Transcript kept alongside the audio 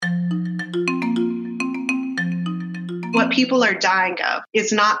What people are dying of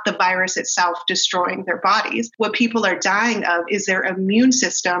is not the virus itself destroying their bodies. What people are dying of is their immune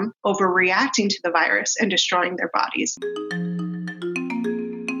system overreacting to the virus and destroying their bodies.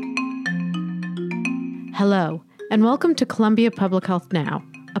 Hello, and welcome to Columbia Public Health Now,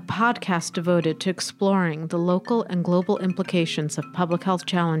 a podcast devoted to exploring the local and global implications of public health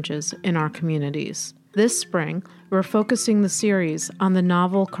challenges in our communities. This spring, we're focusing the series on the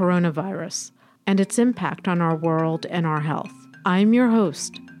novel coronavirus and its impact on our world and our health. I'm your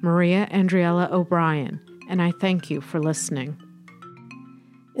host, Maria Andriella O'Brien, and I thank you for listening.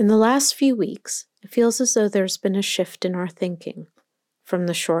 In the last few weeks, it feels as though there's been a shift in our thinking, from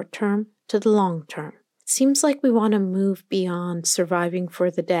the short term to the long term. It seems like we want to move beyond surviving for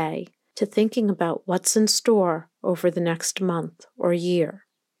the day to thinking about what's in store over the next month or year.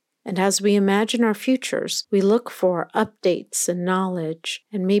 And as we imagine our futures, we look for updates and knowledge,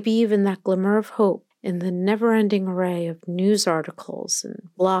 and maybe even that glimmer of hope in the never-ending array of news articles and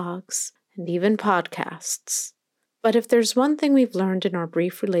blogs and even podcasts. But if there's one thing we've learned in our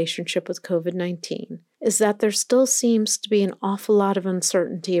brief relationship with COVID-19, is that there still seems to be an awful lot of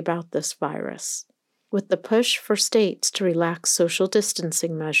uncertainty about this virus. With the push for states to relax social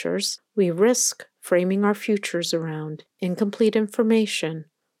distancing measures, we risk framing our futures around incomplete information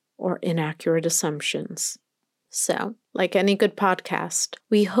or inaccurate assumptions. So, like any good podcast,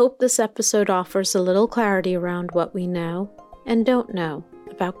 we hope this episode offers a little clarity around what we know and don't know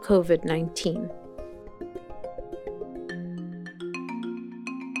about COVID-19.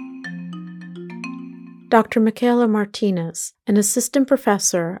 Dr. Michaela Martinez, an assistant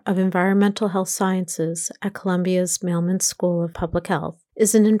professor of environmental health sciences at Columbia's Mailman School of Public Health,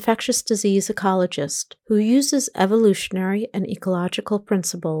 is an infectious disease ecologist who uses evolutionary and ecological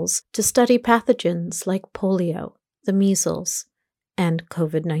principles to study pathogens like polio, the measles, and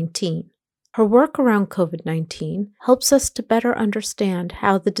COVID-19. Her work around COVID-19 helps us to better understand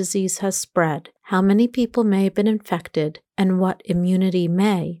how the disease has spread, how many people may have been infected, and what immunity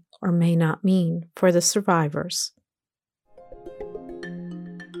may or may not mean for the survivors.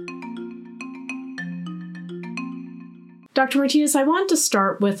 Dr. Martinez, I want to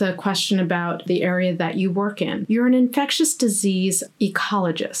start with a question about the area that you work in. You're an infectious disease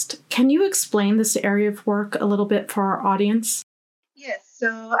ecologist. Can you explain this area of work a little bit for our audience? Yes, so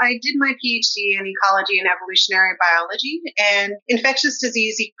I did my PhD in ecology and evolutionary biology, and infectious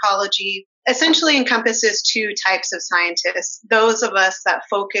disease ecology essentially encompasses two types of scientists. Those of us that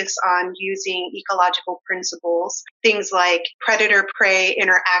focus on using ecological principles, things like predator-prey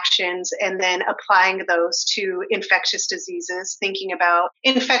interactions, and then applying those to infectious diseases, thinking about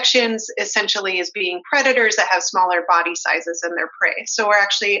infections essentially as being predators that have smaller body sizes than their prey. So we're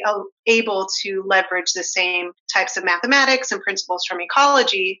actually able to leverage the same types of mathematics and principles from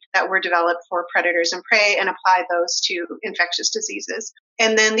ecology that were developed for predators and prey and apply those to infectious diseases.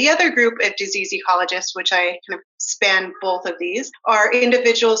 And then the other group of disease ecologists, which I kind of span both of these, are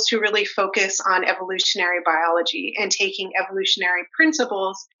individuals who really focus on evolutionary biology and taking evolutionary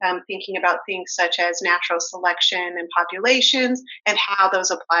principles, thinking about things such as natural selection and populations and how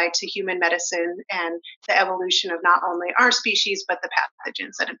those apply to human medicine and the evolution of not only our species, but the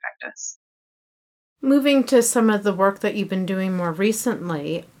pathogens that infect us. Moving to some of the work that you've been doing more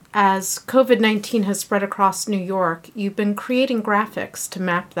recently, as COVID-19 has spread across New York, you've been creating graphics to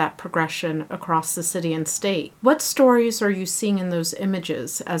map that progression across the city and state. What stories are you seeing in those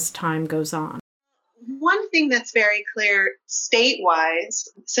images as time goes on? One thing that's very clear state-wise,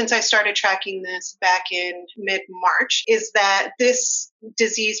 since I started tracking this back in mid-March, is that this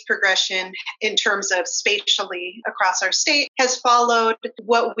disease progression in terms of spatially across our state has followed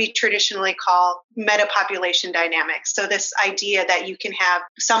what we traditionally call metapopulation dynamics. So this idea that you can have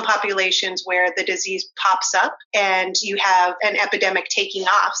some populations where the disease pops up and you have an epidemic taking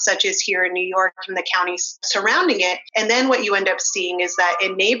off, such as here in New York and the counties surrounding it. And then what you end up seeing is that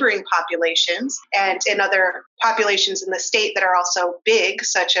in neighboring populations and in other populations in the state that are also big,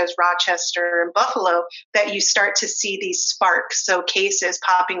 such as Rochester and Buffalo, that you start to see these sparks. So cases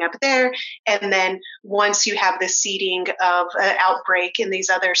popping up there. And then once you have the seeding of an outbreak in these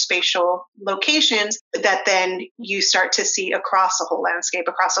other spatial locations, that then you start to see across the whole landscape,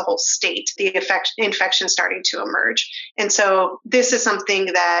 across the whole state, the infection starting to emerge. And so this is something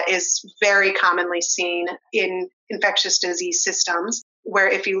that is very commonly seen in infectious disease systems, where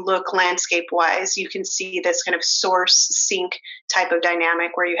if you look landscape-wise, you can see this kind of source-sink type of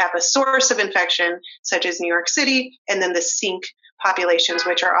dynamic where you have a source of infection, such as New York City, and then the sink populations,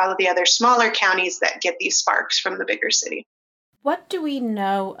 which are all of the other smaller counties that get these sparks from the bigger city. What do we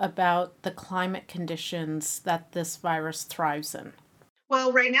know about the climate conditions that this virus thrives in?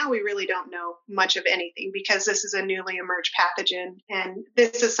 Well, right now, we really don't know much of anything because this is a newly emerged pathogen. And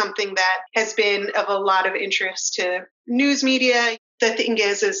this is something that has been of a lot of interest to news media. The thing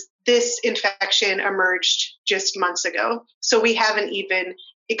is this infection emerged just months ago. So we haven't even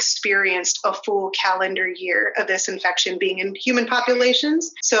experienced a full calendar year of this infection being in human populations.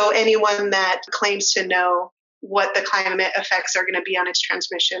 So anyone that claims to know what the climate effects are going to be on its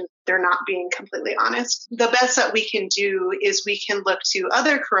transmission, they're not being completely honest. The best that we can do is we can look to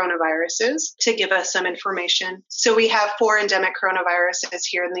other coronaviruses to give us some information. So we have 4 endemic coronaviruses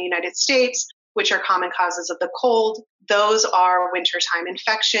here in the United States, which are common causes of the cold. Those are wintertime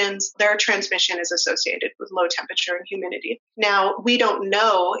infections. Their transmission is associated with low temperature and humidity. Now, we don't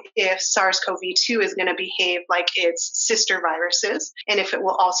know if SARS-CoV-2 is going to behave like its sister viruses and if it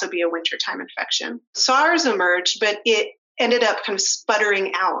will also be a wintertime infection. SARS emerged, but it ended up kind of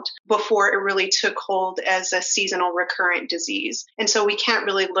sputtering out before it really took hold as a seasonal recurrent disease. And so we can't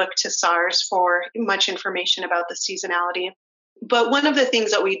really look to SARS for much information about the seasonality. But one of the things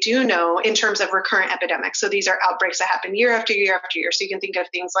that we do know in terms of recurrent epidemics, so these are outbreaks that happen year after year after year. So you can think of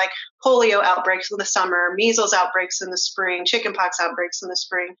things like polio outbreaks in the summer, measles outbreaks in the spring, chickenpox outbreaks in the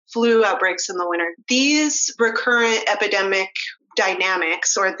spring, flu outbreaks in the winter. These recurrent epidemic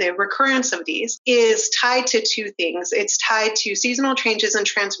dynamics, or the recurrence of these, is tied to 2 things. It's tied to seasonal changes in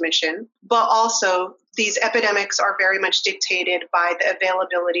transmission, but also these epidemics are very much dictated by the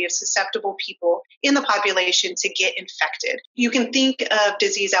availability of susceptible people in the population to get infected. You can think of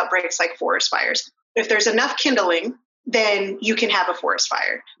disease outbreaks like forest fires. If there's enough kindling, then you can have a forest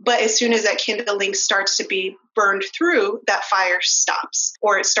fire. But as soon as that kindling starts to be burned through, that fire stops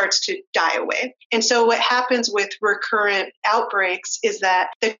or it starts to die away. And so what happens with recurrent outbreaks is that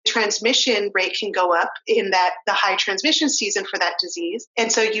the transmission rate can go up in that the high transmission season for that disease.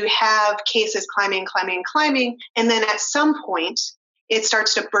 And so you have cases climbing. And then at some point, it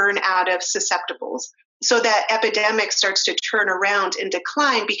starts to burn out of susceptibles. So that epidemic starts to turn around and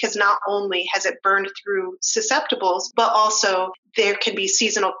decline because not only has it burned through susceptibles, but also there can be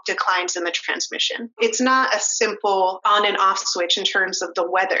seasonal declines in the transmission. It's not a simple on and off switch in terms of the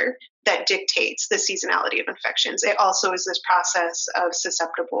weather that dictates the seasonality of infections. It also is this process of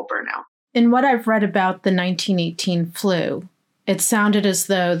susceptible burnout. In what I've read about the 1918 flu, it sounded as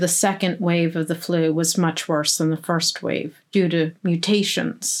though the second wave of the flu was much worse than the first wave due to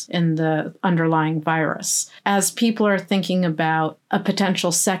mutations in the underlying virus. As people are thinking about a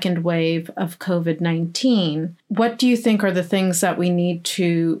potential second wave of COVID-19, what do you think are the things that we need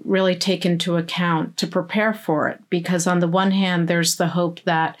to really take into account to prepare for it? Because on the one hand, there's the hope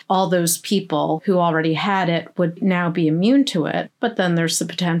that all those people who already had it would now be immune to it, but then there's the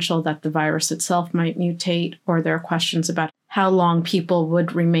potential that the virus itself might mutate, or there are questions about how long people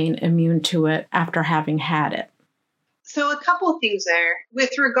would remain immune to it after having had it. So a couple of things there.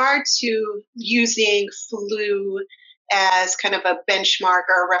 With regard to using flu as kind of a benchmark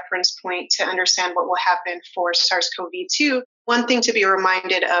or a reference point to understand what will happen for SARS-CoV-2, one thing to be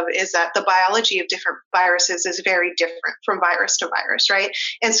reminded of is that the biology of different viruses is very different from virus to virus, right?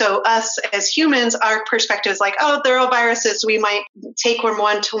 And so us as humans, our perspective is like, oh, they're all viruses, so we might take from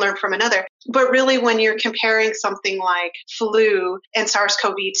one to learn from another. But really, when you're comparing something like flu and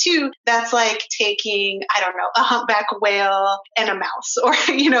SARS-CoV-2, that's like taking, I don't know, a humpback whale and a mouse, or,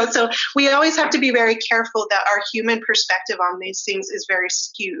 so we always have to be very careful that our human perspective on these things is very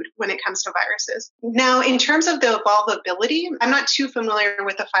skewed when it comes to viruses. Now, in terms of the evolvability, I'm not too familiar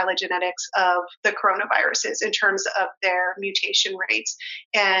with the phylogenetics of the coronaviruses in terms of their mutation rates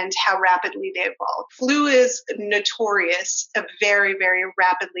and how rapidly they evolve. Flu is notorious, a very, very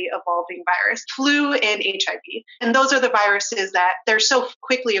rapidly evolving virus. Flu and HIV. And those are the viruses that they're so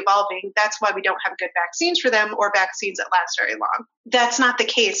quickly evolving. That's why we don't have good vaccines for them or vaccines that last very long. That's not the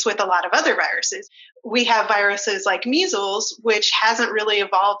case with a lot of other viruses. We have viruses like measles, which hasn't really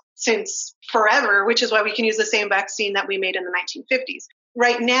evolved since forever, which is why we can use the same vaccine that we made in the 1950s.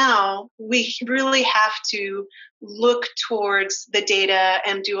 Right now, we really have to look towards the data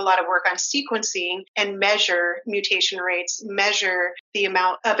and do a lot of work on sequencing and measure mutation rates, measure the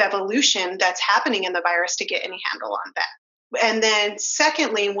amount of evolution that's happening in the virus to get any handle on that. And then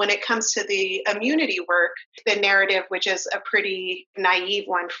secondly, when it comes to the immunity work, the narrative, which is a pretty naive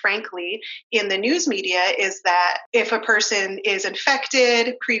one, frankly, in the news media, is that if a person is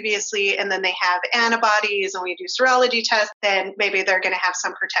infected previously and then they have antibodies and we do serology tests, then maybe they're going to have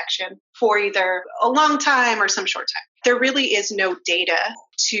some protection for either a long time or some short time. There really is no data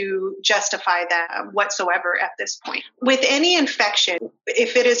to justify that whatsoever at this point. With any infection,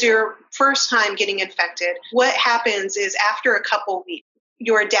 if it is your first time getting infected, what happens is after a couple weeks,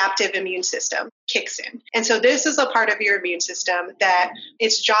 your adaptive immune system kicks in. And so this is a part of your immune system that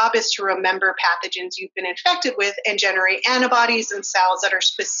its job is to remember pathogens you've been infected with and generate antibodies and cells that are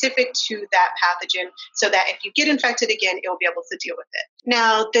specific to that pathogen so that if you get infected again, it'll be able to deal with it.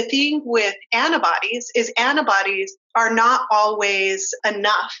 Now, the thing with antibodies is antibodies are not always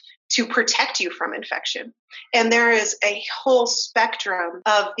enough to protect you from infection. And there is a whole spectrum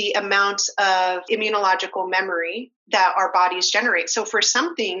of the amount of immunological memory that our bodies generate. So for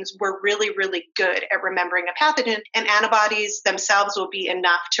some things, we're really, really good at remembering a pathogen, and antibodies themselves will be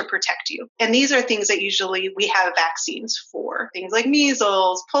enough to protect you. And these are things that usually we have vaccines for. Things like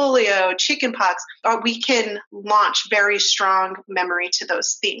measles, polio, chickenpox, or we can launch very strong memory to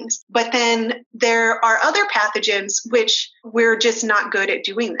those things. But then there are other pathogens which we're just not good at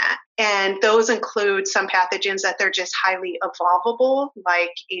doing that. And those include some pathogens that they're just highly evolvable,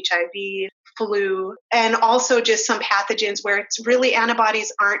 like HIV, flu, and also just some pathogens where it's really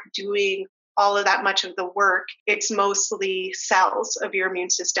antibodies aren't doing all of that much of the work. It's mostly cells of your immune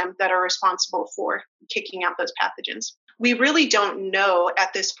system that are responsible for kicking out those pathogens. We really don't know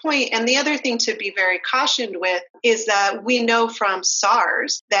at this point. And the other thing to be very cautioned with is that we know from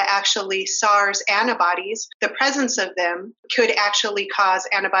SARS that actually SARS antibodies, the presence of them could actually cause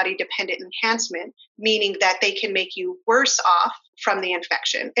antibody-dependent enhancement, meaning that they can make you worse off from the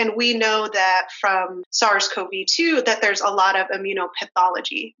infection. And we know that from SARS-CoV-2 that there's a lot of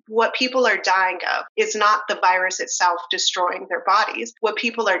immunopathology. What people are dying of is not the virus itself destroying their bodies. What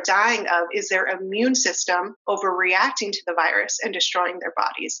people are dying of is their immune system overreacting to the virus and destroying their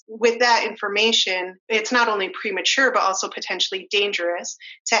bodies. With that information, it's not only premature, but also potentially dangerous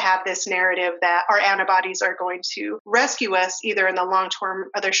to have this narrative that our antibodies are going to rescue us either in the long term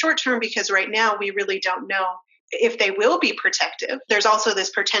or the short term, because right now we really don't know if they will be protective. There's also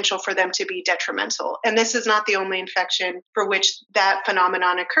this potential for them to be detrimental. And this is not the only infection for which that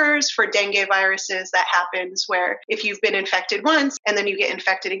phenomenon occurs. For dengue viruses, that happens where if you've been infected once and then you get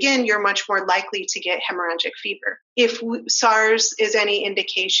infected again, you're much more likely to get hemorrhagic fever. If SARS is any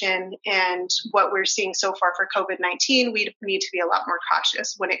indication and what we're seeing so far for COVID-19, we need to be a lot more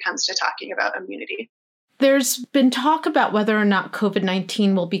cautious when it comes to talking about immunity. There's been talk about whether or not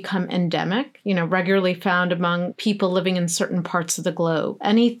COVID-19 will become endemic, regularly found among people living in certain parts of the globe.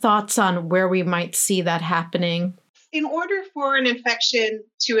 Any thoughts on where we might see that happening? In order for an infection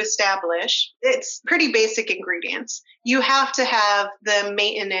to establish, it's pretty basic ingredients. You have to have the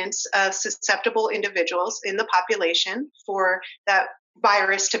maintenance of susceptible individuals in the population for that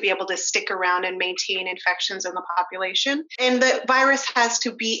virus to be able to stick around and maintain infections in the population. And the virus has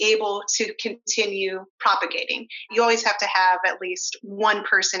to be able to continue propagating. You always have to have at least one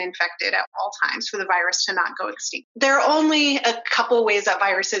person infected at all times for the virus to not go extinct. There are only a couple ways that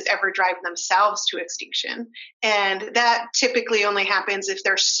viruses ever drive themselves to extinction. And that typically only happens if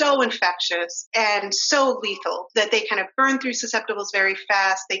they're so infectious and so lethal that they kind of burn through susceptibles very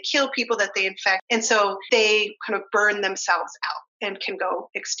fast. They kill people that they infect. And so they kind of burn themselves out and can go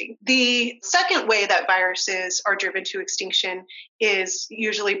extinct. The second way that viruses are driven to extinction is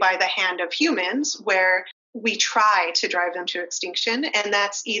usually by the hand of humans, where we try to drive them to extinction. And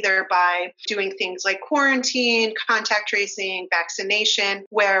that's either by doing things like quarantine, contact tracing, vaccination,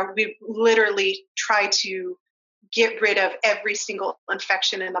 where we literally try to get rid of every single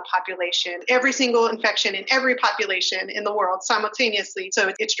infection in the population, every single infection in every population in the world simultaneously,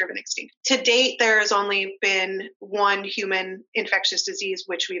 so it's driven extinct. To date, there has only been one human infectious disease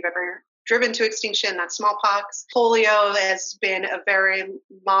which we've ever driven to extinction, that's smallpox. Polio has been a very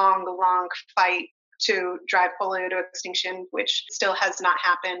long fight to drive polio to extinction, which still has not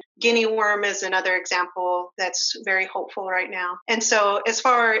happened. Guinea worm is another example that's very hopeful right now. And so as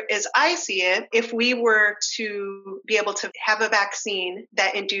far as I see it, if we were to be able to have a vaccine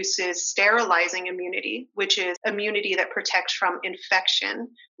that induces sterilizing immunity, which is immunity that protects from infection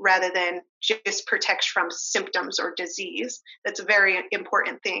rather than just protects from symptoms or disease, that's a very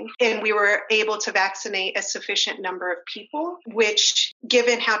important thing. And we were able to vaccinate a sufficient number of people, which,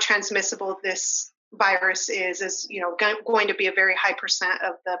 given how transmissible this virus is going to be a very high percent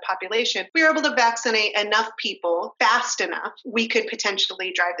of the population. If we were able to vaccinate enough people fast enough, we could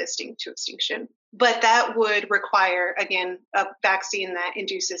potentially drive this thing to extinction. But that would require, again, a vaccine that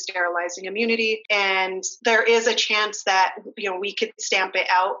induces sterilizing immunity. And there is a chance that, we could stamp it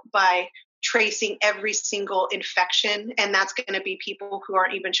out by tracing every single infection, and that's going to be people who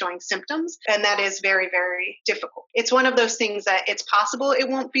aren't even showing symptoms, and that is very, very difficult. It's one of those things that it's possible it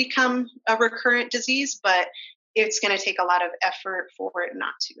won't become a recurrent disease, but it's going to take a lot of effort for it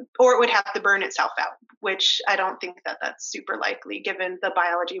not to, or it would have to burn itself out, which I don't think that that's super likely given the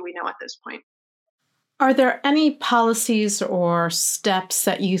biology we know at this point. Are there any policies or steps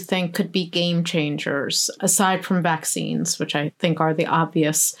that you think could be game changers, aside from vaccines, which I think are the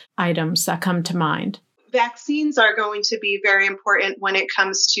obvious items that come to mind? Vaccines are going to be very important when it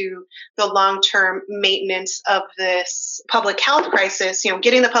comes to the long-term maintenance of this public health crisis,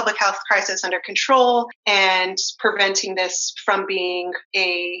 getting the public health crisis under control and preventing this from being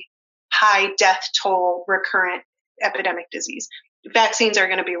a high death toll recurrent epidemic disease. Vaccines are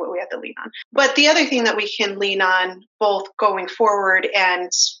going to be what we have to lean on. But the other thing that we can lean on both going forward and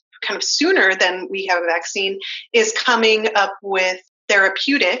kind of sooner than we have a vaccine is coming up with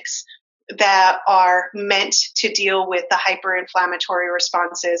therapeutics that are meant to deal with the hyperinflammatory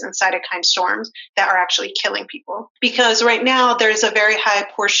responses and cytokine storms that are actually killing people. Because right now there's a very high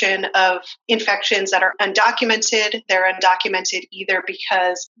portion of infections that are undocumented. They're undocumented either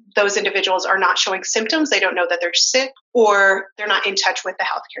because those individuals are not showing symptoms, they don't know that they're sick, or they're not in touch with the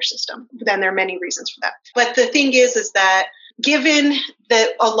healthcare system. Then there are many reasons for that. But the thing is that given that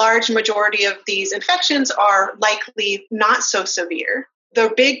a large majority of these infections are likely not so severe, the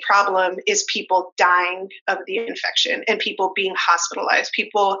big problem is people dying of the infection and people being hospitalized,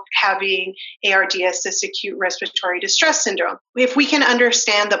 people having ARDS, this acute respiratory distress syndrome. If we can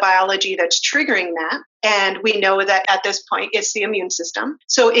understand the biology that's triggering that, and we know that at this point it's the immune system.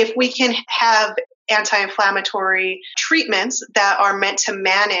 So if we can have anti-inflammatory treatments that are meant to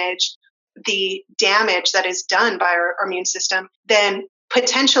manage the damage that is done by our immune system, then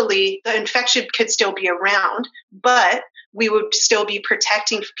potentially the infection could still be around, but we would still be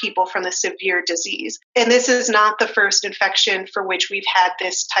protecting people from the severe disease. And this is not the first infection for which we've had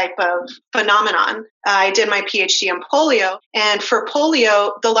this type of phenomenon. I did my PhD in polio, and for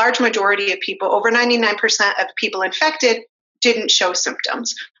polio, the large majority of people, over 99% of people infected, didn't show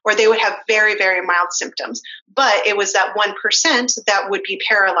symptoms, or they would have very, very mild symptoms. But it was that 1% that would be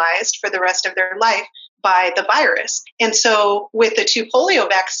paralyzed for the rest of their life by the virus. And so with the 2 polio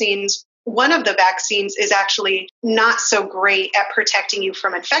vaccines, one of the vaccines is actually not so great at protecting you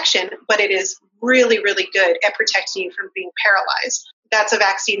from infection, but it is really, really good at protecting you from being paralyzed. That's a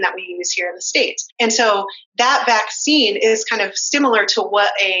vaccine that we use here in the States. And so that vaccine is kind of similar to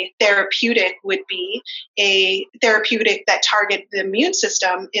what a therapeutic would be, a therapeutic that targets the immune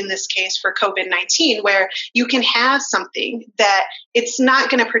system, in this case for COVID-19, where you can have something that it's not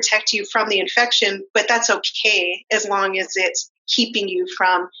going to protect you from the infection, but that's okay as long as it's keeping you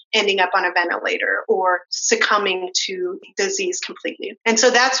from ending up on a ventilator or succumbing to disease completely. And so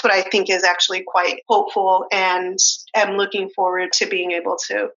that's what I think is actually quite hopeful, and I'm looking forward to being able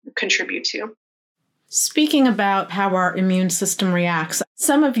to contribute to. Speaking about how our immune system reacts,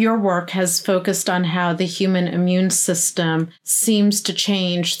 some of your work has focused on how the human immune system seems to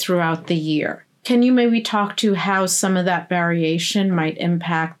change throughout the year. Can you maybe talk to how some of that variation might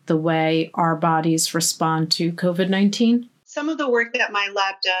impact the way our bodies respond to COVID-19? Some of the work that my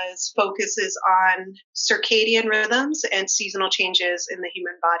lab does focuses on circadian rhythms and seasonal changes in the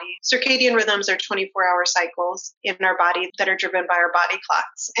human body. Circadian rhythms are 24-hour cycles in our body that are driven by our body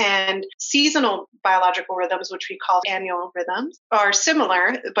clocks. And seasonal biological rhythms, which we call annual rhythms, are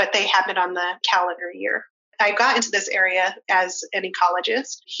similar, but they happen on the calendar year. I got into this area as an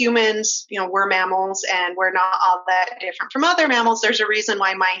ecologist. Humans, we're mammals and we're not all that different from other mammals. There's a reason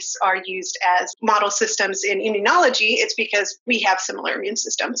why mice are used as model systems in immunology. It's because we have similar immune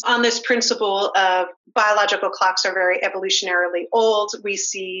systems. On this principle of biological clocks are very evolutionarily old, we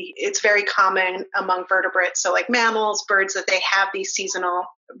see it's very common among vertebrates. So like mammals, birds, that they have these seasonal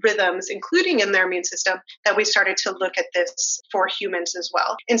rhythms, including in their immune system, that we started to look at this for humans as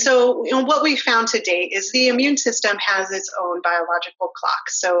well. And so what we found to date is the immune system has its own biological clock.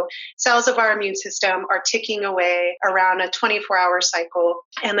 So cells of our immune system are ticking away around a 24-hour cycle,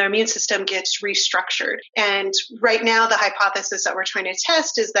 and their immune system gets restructured. And right now, the hypothesis that we're trying to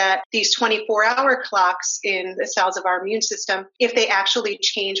test is that these 24-hour clocks in the cells of our immune system, if they actually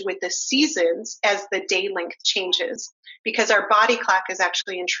change with the seasons as the day length changes, because our body clock is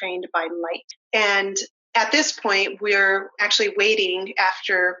actually entrained by light. And at this point, we're actually waiting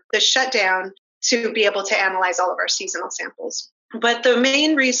after the shutdown to be able to analyze all of our seasonal samples. But the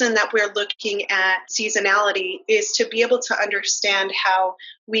main reason that we're looking at seasonality is to be able to understand how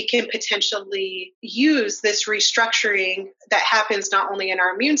we can potentially use this restructuring that happens not only in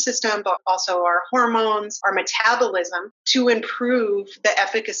our immune system, but also our hormones, our metabolism, to improve the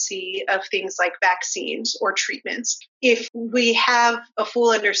efficacy of things like vaccines or treatments. if we have a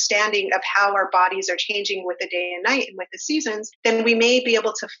full understanding of how our bodies are changing with the day and night and with the seasons, then we may be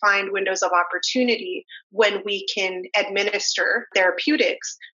able to find windows of opportunity when we can administer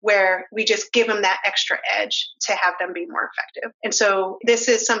therapeutics where we just give them that extra edge to have them be more effective. And so this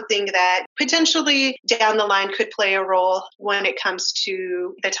is something that potentially down the line could play a role when it comes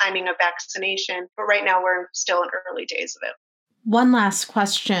to the timing of vaccination. But right now we're still in early days of it. One last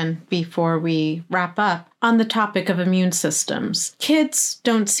question before we wrap up on the topic of immune systems. Kids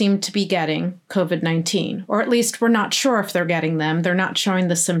don't seem to be getting COVID-19, or at least we're not sure if they're getting them. They're not showing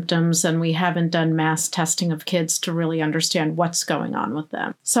the symptoms, and we haven't done mass testing of kids to really understand what's going on with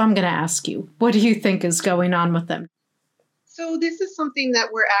them. So I'm going to ask you, what do you think is going on with them? So this is something that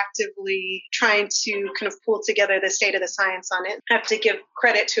we're actively trying to kind of pull together the state of the science on it. I have to give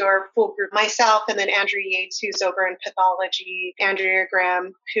credit to our full group, myself, and then Andrea Yates, who's over in pathology, Andrea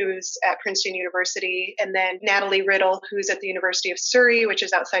Graham, who's at Princeton University, and then Natalie Riddle, who's at the University of Surrey, which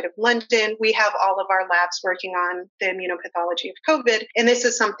is outside of London. We have all of our labs working on the immunopathology of COVID. And this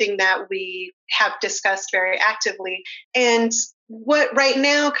is something that we have discussed very actively. And what right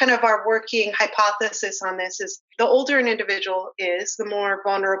now kind of our working hypothesis on this is the older an individual is, the more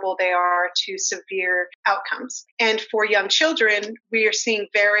vulnerable they are to severe outcomes. And for young children, we are seeing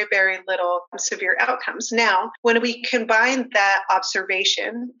very, very little severe outcomes. Now, when we combine that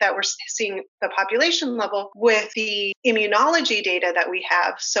observation that we're seeing at the population level with the immunology data that we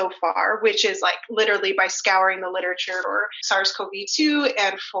have so far, which is like literally by scouring the literature for SARS-CoV-2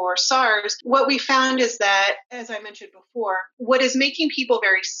 and for SARS, what we found is that, as I mentioned before, what is making people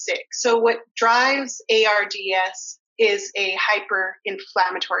very sick. So what drives ARDS is a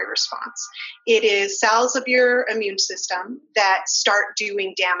hyper-inflammatory response. It is cells of your immune system that start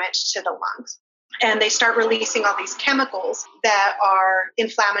doing damage to the lungs. And they start releasing all these chemicals that are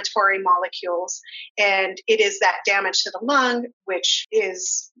inflammatory molecules. And it is that damage to the lung, which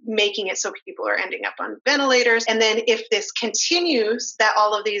is making it so people are ending up on ventilators. And then if this continues, that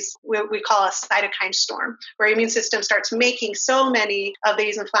all of these, we call a cytokine storm, where your immune system starts making so many of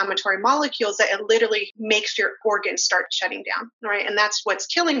these inflammatory molecules that it literally makes your organs start shutting down, right? And that's what's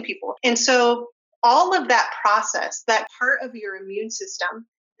killing people. And so all of that process, that part of your immune system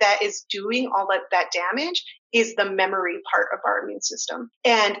that is doing all of that damage is the memory part of our immune system.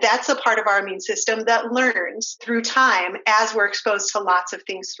 And that's a part of our immune system that learns through time as we're exposed to lots of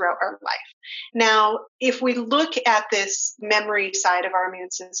things throughout our life. Now, if we look at this memory side of our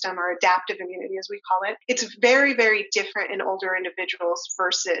immune system, or adaptive immunity as we call it, it's very, very different in older individuals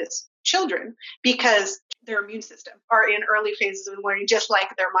versus children, because their immune system are in early phases of learning, just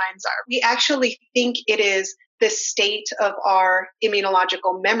like their minds are. We actually think it is the state of our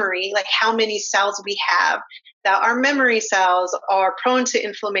immunological memory, like how many cells we have, that our memory cells are prone to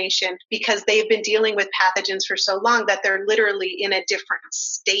inflammation because they've been dealing with pathogens for so long that they're literally in a different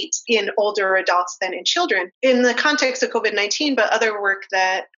state in older adults than in children. In the context of COVID-19, but other work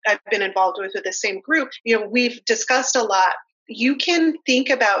that I've been involved with the same group, we've discussed a lot. You can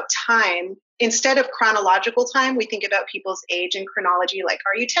think about time. Instead of chronological time, we think about people's age and chronology, like,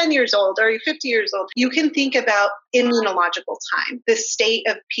 are you 10 years old? Are you 50 years old? You can think about immunological time, the state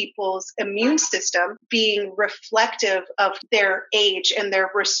of people's immune system being reflective of their age and their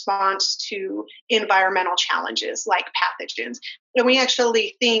response to environmental challenges like pathogens. And we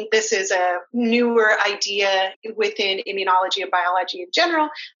actually think this is a newer idea within immunology and biology in general.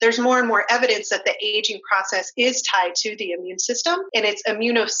 There's more and more evidence that the aging process is tied to the immune system, and it's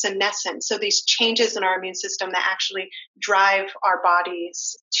immunosenescence. So these changes in our immune system that actually drive our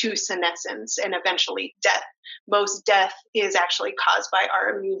bodies to senescence and eventually death. Most death is actually caused by our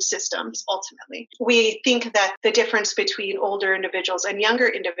immune systems, ultimately. We think that the difference between older individuals and younger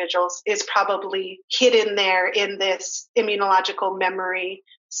individuals is probably hidden there in this immunological memory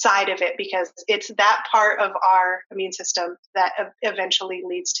side of it, because it's that part of our immune system that eventually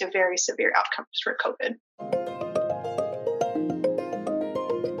leads to very severe outcomes for COVID.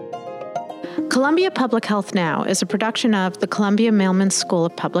 Columbia Public Health Now is a production of the Columbia Mailman School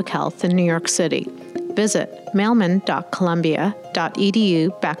of Public Health in New York City. Visit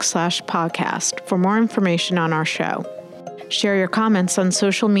mailman.columbia.edu/podcast for more information on our show. Share your comments on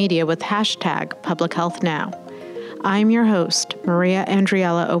social media with #PublicHealthNow. I'm your host, Maria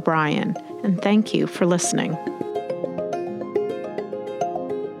Andriella O'Brien, and thank you for listening.